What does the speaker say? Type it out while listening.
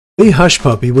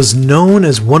Hushpuppi was known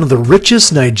as one of the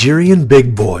richest Nigerian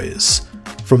big boys.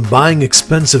 From buying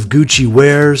expensive Gucci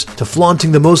wares to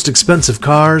flaunting the most expensive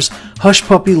cars,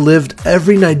 Hushpuppi lived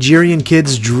every Nigerian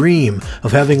kid's dream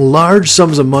of having large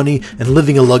sums of money and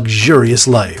living a luxurious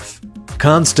life.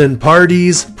 Constant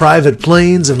parties, private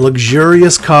planes, and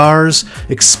luxurious cars,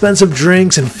 expensive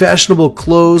drinks, and fashionable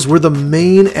clothes were the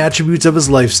main attributes of his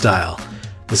lifestyle.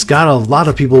 This got a lot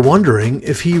of people wondering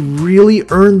if he really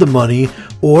earned the money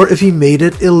or if he made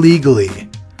it illegally.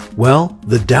 Well,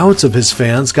 the doubts of his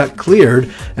fans got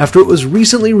cleared after it was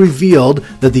recently revealed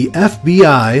that the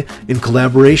FBI, in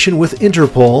collaboration with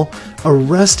Interpol,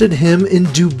 arrested him in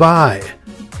Dubai.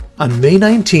 On May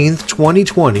 19,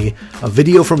 2020, a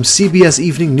video from CBS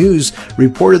Evening News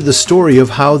reported the story of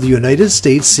how the United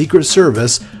States Secret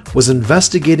Service was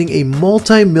investigating a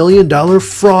multi-million-dollar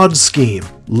fraud scheme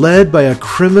led by a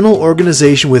criminal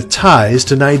organization with ties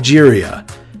to Nigeria.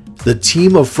 The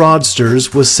team of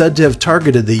fraudsters was said to have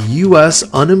targeted the U.S.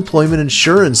 unemployment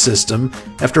insurance system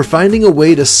after finding a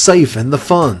way to siphon the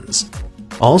funds.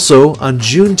 Also, on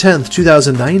June 10,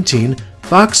 2019,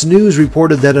 Fox News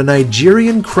reported that a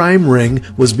Nigerian crime ring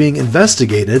was being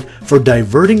investigated for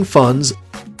diverting funds.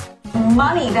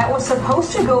 Money that was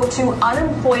supposed to go to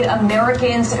unemployed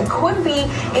Americans could be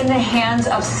in the hands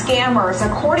of scammers.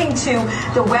 According to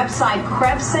the website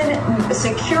Crebson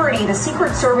Security, the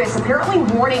Secret Service apparently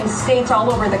warning states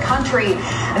all over the country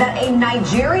that a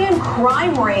Nigerian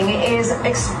crime ring is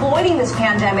exploiting this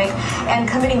pandemic and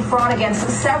committing fraud against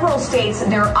several states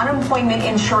and their unemployment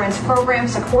insurance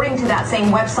programs. According to that same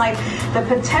website, the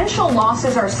potential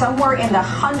losses are somewhere in the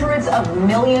hundreds of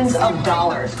millions of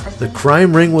dollars. The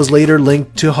crime ring was later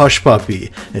linked to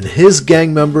Hushpuppi and his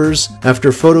gang members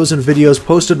after photos and videos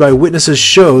posted by witnesses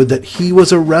showed that he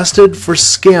was arrested for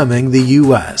scamming the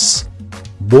U.S.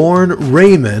 Born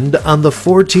Raymond on the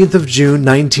 14th of June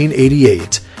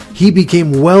 1988, he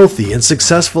became wealthy and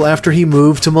successful after he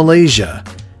moved to Malaysia.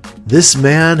 This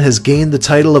man has gained the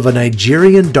title of a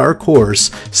Nigerian dark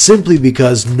horse simply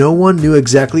because no one knew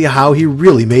exactly how he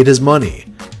really made his money.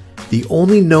 The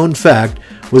only known fact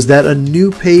was that a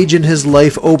new page in his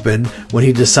life opened when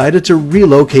he decided to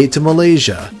relocate to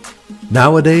Malaysia.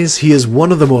 Nowadays, he is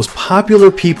one of the most popular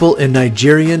people in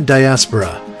Nigerian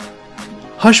diaspora.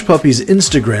 Hushpuppi's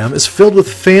Instagram is filled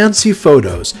with fancy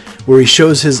photos where he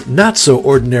shows his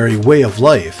not-so-ordinary way of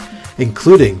life,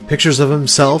 including pictures of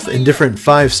himself in different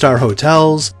five-star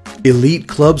hotels, elite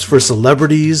clubs for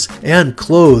celebrities, and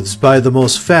clothes by the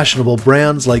most fashionable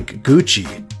brands like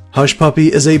Gucci. Hushpuppi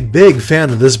is a big fan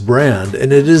of this brand,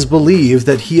 and it is believed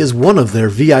that he is one of their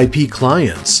VIP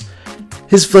clients.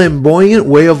 His flamboyant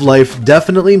way of life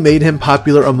definitely made him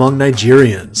popular among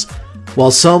Nigerians.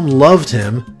 While some loved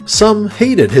him, some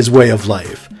hated his way of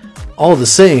life. All the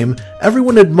same,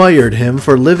 everyone admired him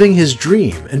for living his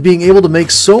dream and being able to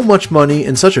make so much money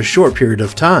in such a short period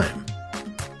of time.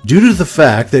 Due to the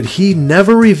fact that he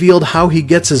never revealed how he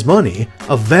gets his money,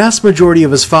 a vast majority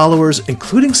of his followers,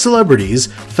 including celebrities,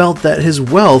 felt that his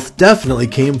wealth definitely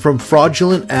came from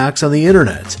fraudulent acts on the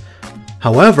internet.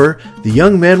 However, the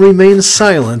young man remained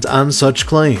silent on such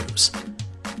claims.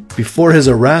 Before his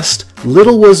arrest,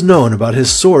 little was known about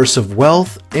his source of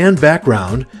wealth and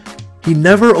background. He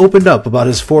never opened up about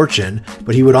his fortune,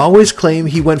 but he would always claim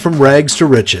he went from rags to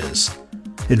riches.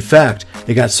 In fact,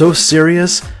 it got so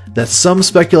serious that some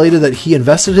speculated that he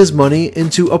invested his money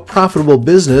into a profitable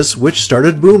business which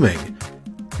started booming.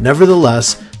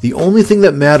 Nevertheless, the only thing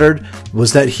that mattered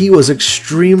was that he was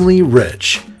extremely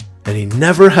rich, and he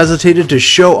never hesitated to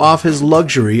show off his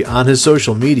luxury on his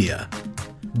social media.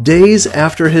 Days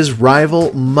after his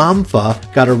rival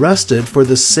Mamfa got arrested for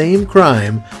the same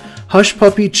crime,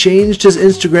 Hushpuppi changed his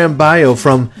Instagram bio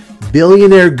from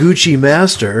billionaire Gucci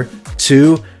master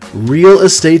to real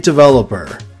estate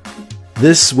developer.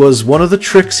 This was one of the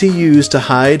tricks he used to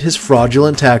hide his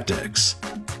fraudulent tactics.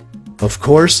 Of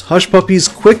course, Hushpuppi's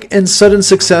quick and sudden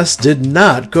success did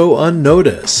not go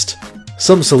unnoticed.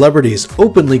 Some celebrities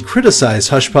openly criticized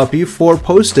Hushpuppi for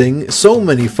posting so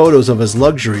many photos of his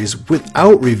luxuries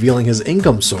without revealing his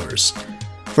income source.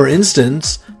 For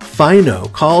instance, Fino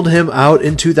called him out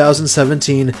in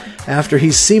 2017 after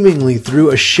he seemingly threw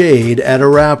a shade at a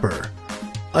rapper.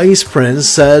 Ice Prince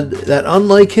said that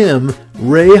unlike him,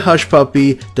 Ray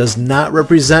Hushpuppi does not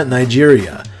represent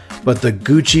Nigeria, but the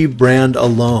Gucci brand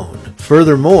alone.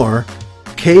 Furthermore,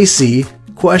 Casey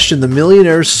questioned the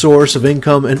millionaire's source of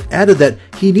income and added that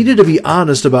he needed to be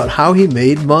honest about how he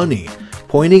made money,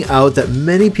 pointing out that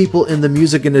many people in the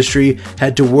music industry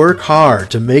had to work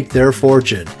hard to make their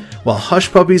fortune, while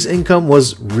Hushpuppi's income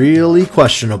was really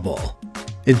questionable.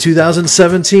 In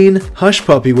 2017,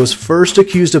 Hushpuppi was first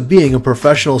accused of being a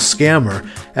professional scammer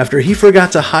after he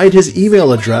forgot to hide his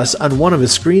email address on one of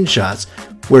his screenshots,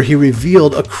 where he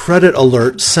revealed a credit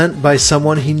alert sent by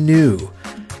someone he knew.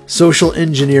 Social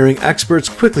engineering experts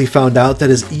quickly found out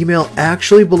that his email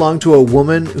actually belonged to a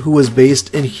woman who was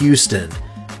based in Houston.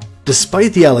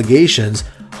 Despite the allegations,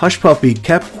 Hushpuppi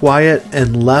kept quiet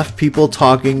and left people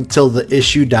talking till the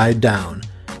issue died down.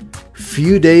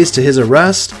 Few days to his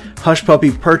arrest,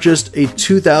 Hushpuppi purchased a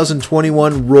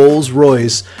 2021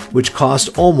 Rolls-Royce, which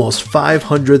cost almost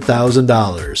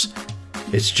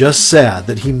 $500,000. It's just sad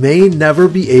that he may never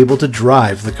be able to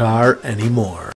drive the car anymore.